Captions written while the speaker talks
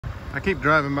I keep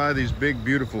driving by these big,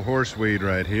 beautiful horseweed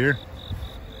right here,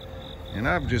 and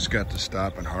I've just got to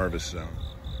stop and harvest some.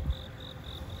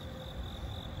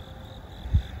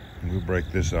 And we'll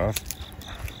break this off.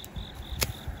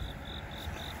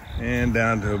 And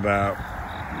down to about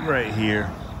right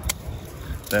here.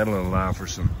 That'll allow for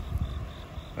some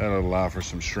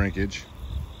shrinkage.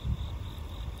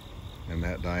 And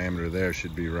that diameter there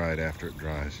should be right after it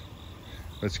dries.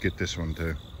 Let's get this one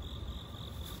too.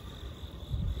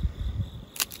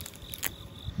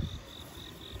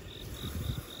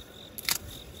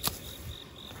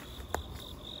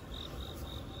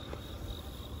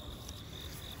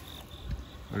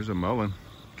 There's a mullein.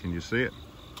 Can you see it?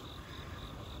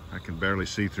 I can barely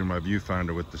see through my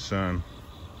viewfinder with the sun.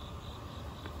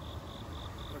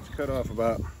 Let's cut off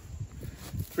about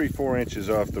 3-4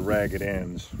 inches off the ragged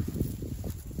ends.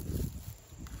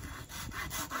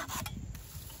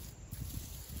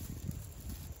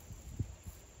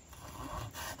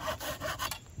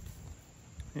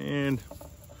 And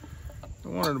I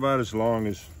want it about as long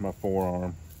as my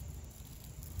forearm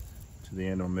to the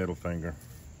end of my middle finger.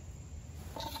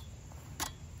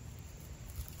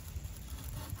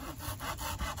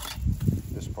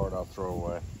 This part I'll throw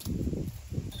away.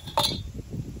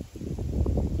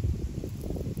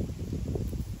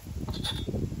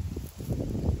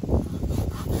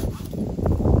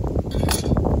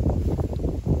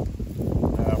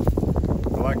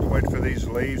 I like to wait for these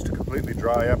leaves to completely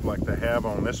dry up like they have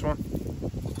on this one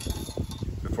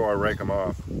before I rake them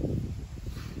off,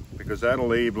 because that'll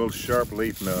leave little sharp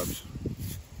leaf nubs.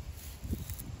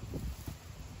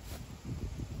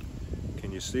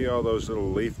 Can you see all those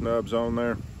little leaf nubs on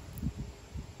there?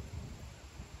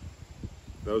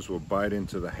 Those will bite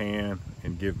into the hand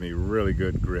and give me really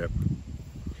good grip.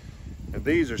 And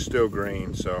these are still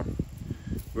green, so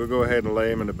we'll go ahead and lay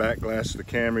them in the back glass of the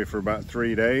Camry for about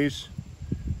 3 days,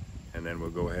 and then we'll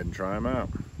go ahead and try them out.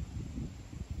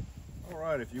 All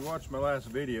right, if you watched my last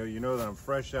video, you know that I'm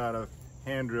fresh out of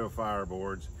hand drill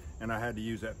fireboards, and I had to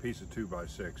use that piece of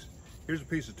 2x6. Here's a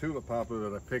piece of tulip poplar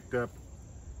that I picked up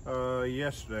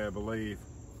yesterday, I believe.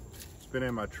 It's been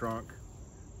in my trunk.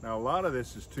 Now, a lot of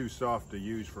this is too soft to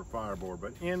use for fireboard,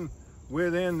 but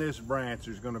within this branch,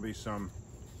 there's going to be some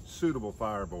suitable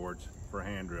fireboards for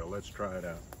hand drill. Let's try it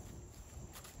out.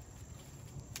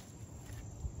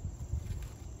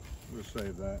 We'll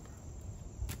save that.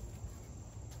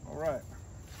 All right.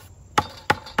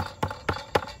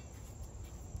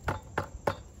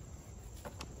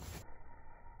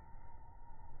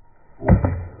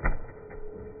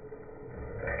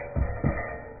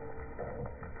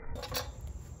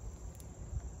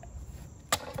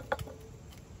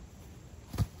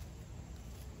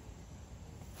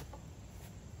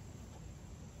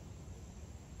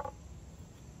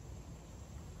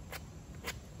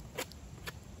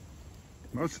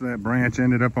 Most of that branch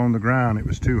ended up on the ground. It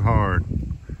was too hard,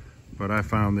 but I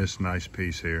found this nice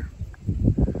piece here.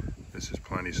 This is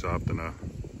plenty soft enough.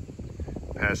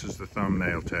 Passes the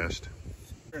thumbnail test.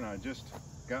 And I just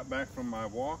got back from my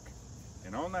walk,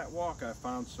 and on that walk I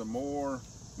found some more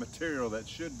material that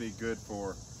should be good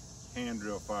for hand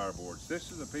drill fireboards.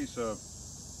 This is a piece of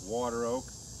water oak.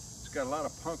 It's got a lot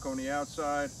of punk on the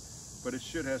outside, but it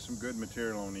should have some good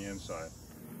material on the inside.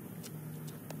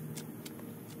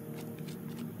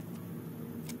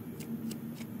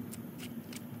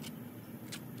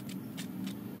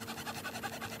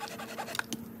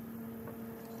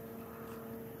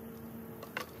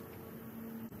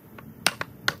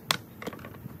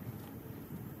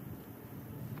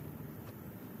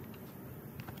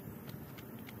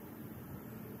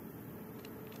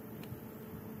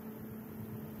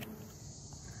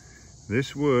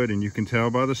 This wood, and you can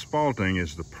tell by the spalting,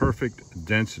 is the perfect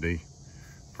density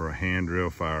for a hand drill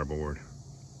fireboard.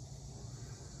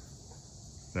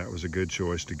 That was a good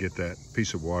choice to get that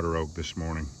piece of water oak this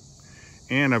morning.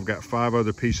 And I've got 5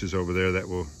 other pieces over there that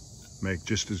will make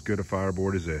just as good a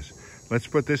fireboard as this. Let's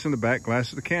put this in the back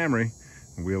glass of the Camry,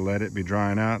 and we'll let it be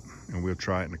drying out, and we'll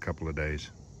try it in a couple of days.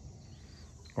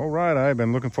 All right, I've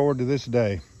been looking forward to this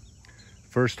day.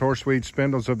 First horseweed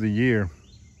spindles of the year.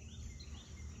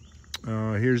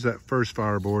 Here's that first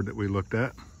fireboard that we looked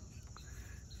at,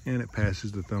 and it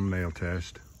passes the thumbnail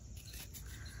test.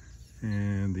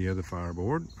 And the other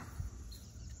fireboard,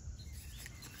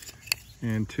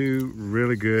 and 2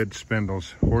 really good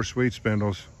spindles, horseweed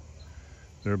spindles.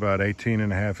 They're about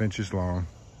 18.5 inches long.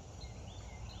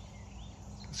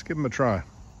 Let's give them a try.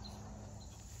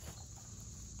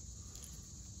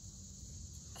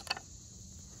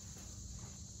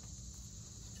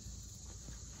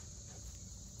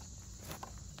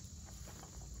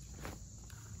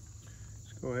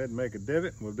 Go ahead and make a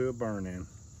divot, and we'll do a burn in.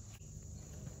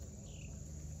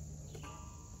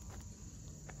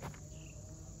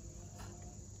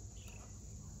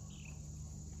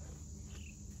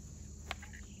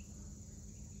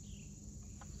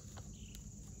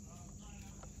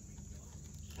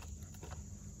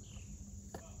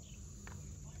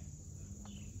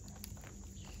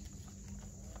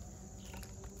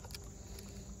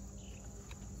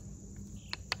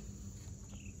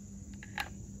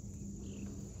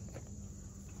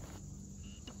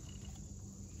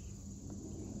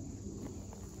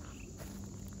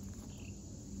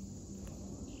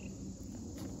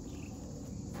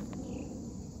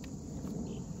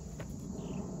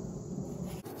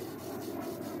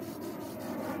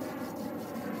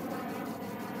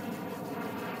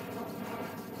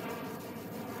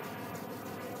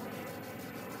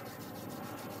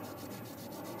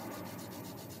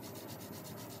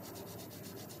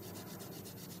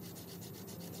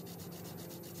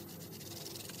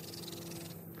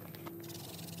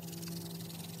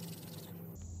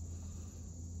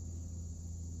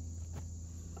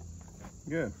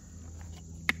 Good.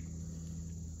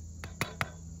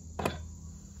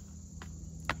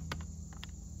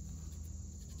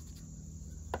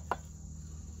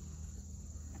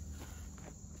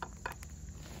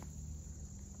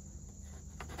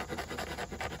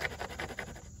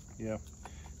 Yeah,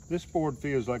 this board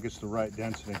feels like it's the right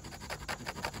density.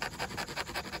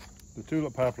 The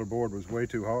tulip poplar board was way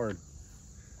too hard.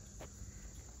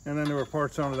 And then there were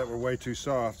parts on it that were way too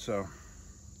soft, so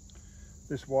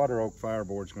this water oak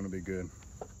fireboard is going to be good.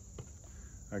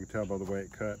 I can tell by the way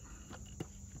it cut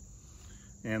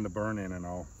and the burn in and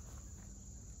all.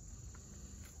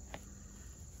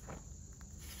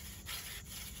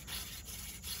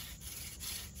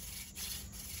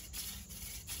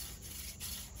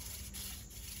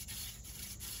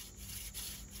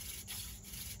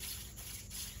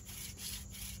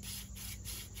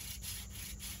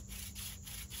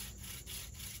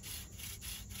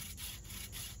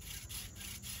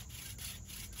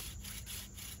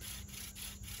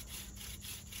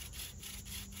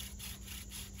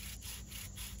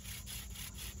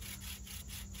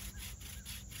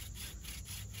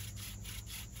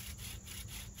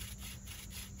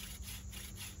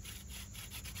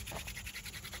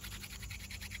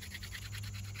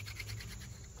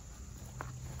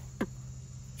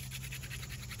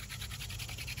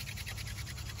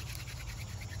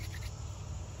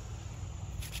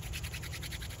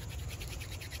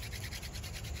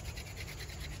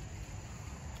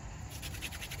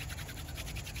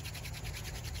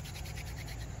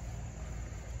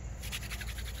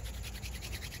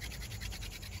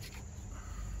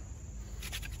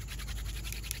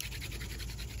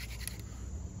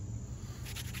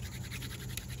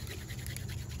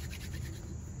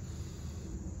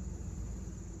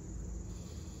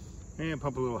 And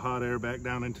pump a little hot air back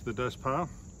down into the dust pile.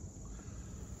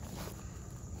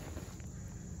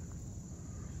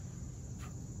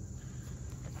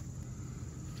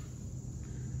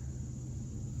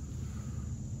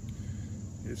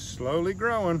 It's slowly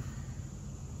growing.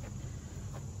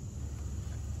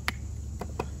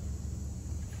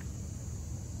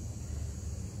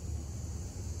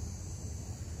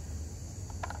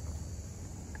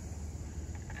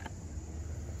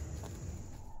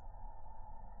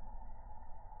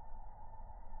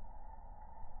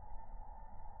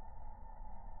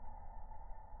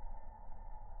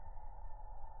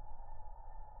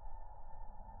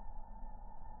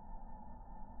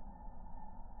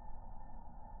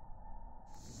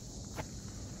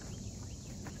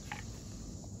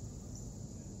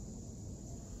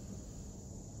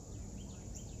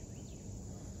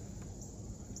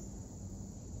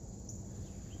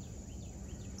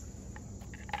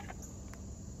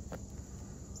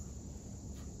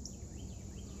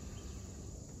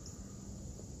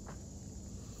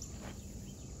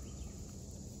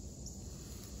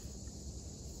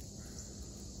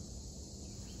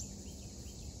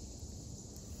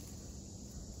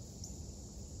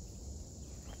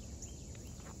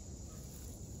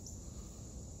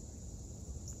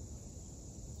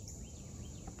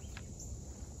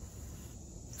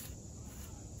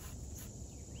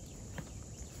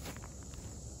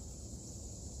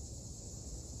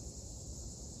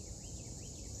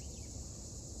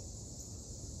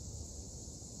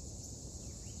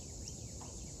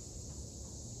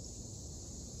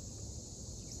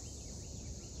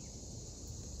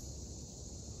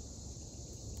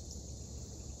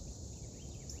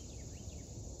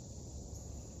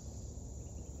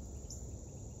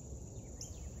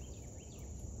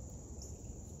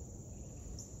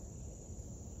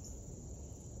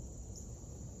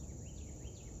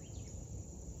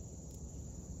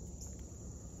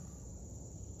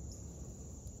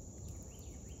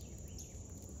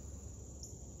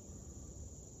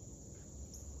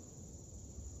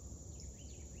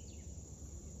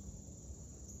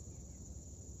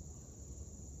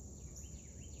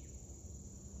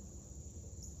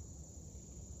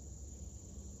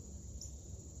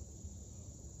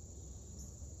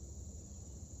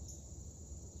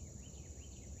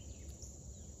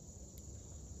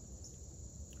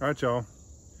 All right, y'all.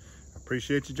 I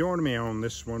appreciate you joining me on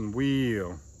this one.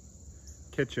 We'll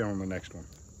catch you on the next one.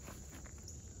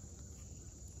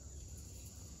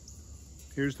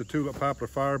 Here's the tulip poplar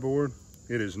fireboard.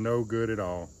 It is no good at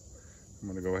all. I'm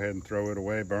gonna go ahead and throw it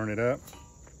away, burn it up.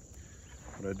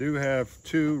 But I do have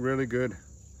two really good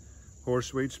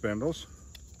horseweed spindles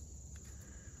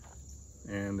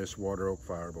and this water oak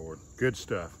fireboard. Good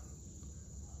stuff.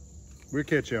 We'll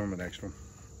catch you on the next one.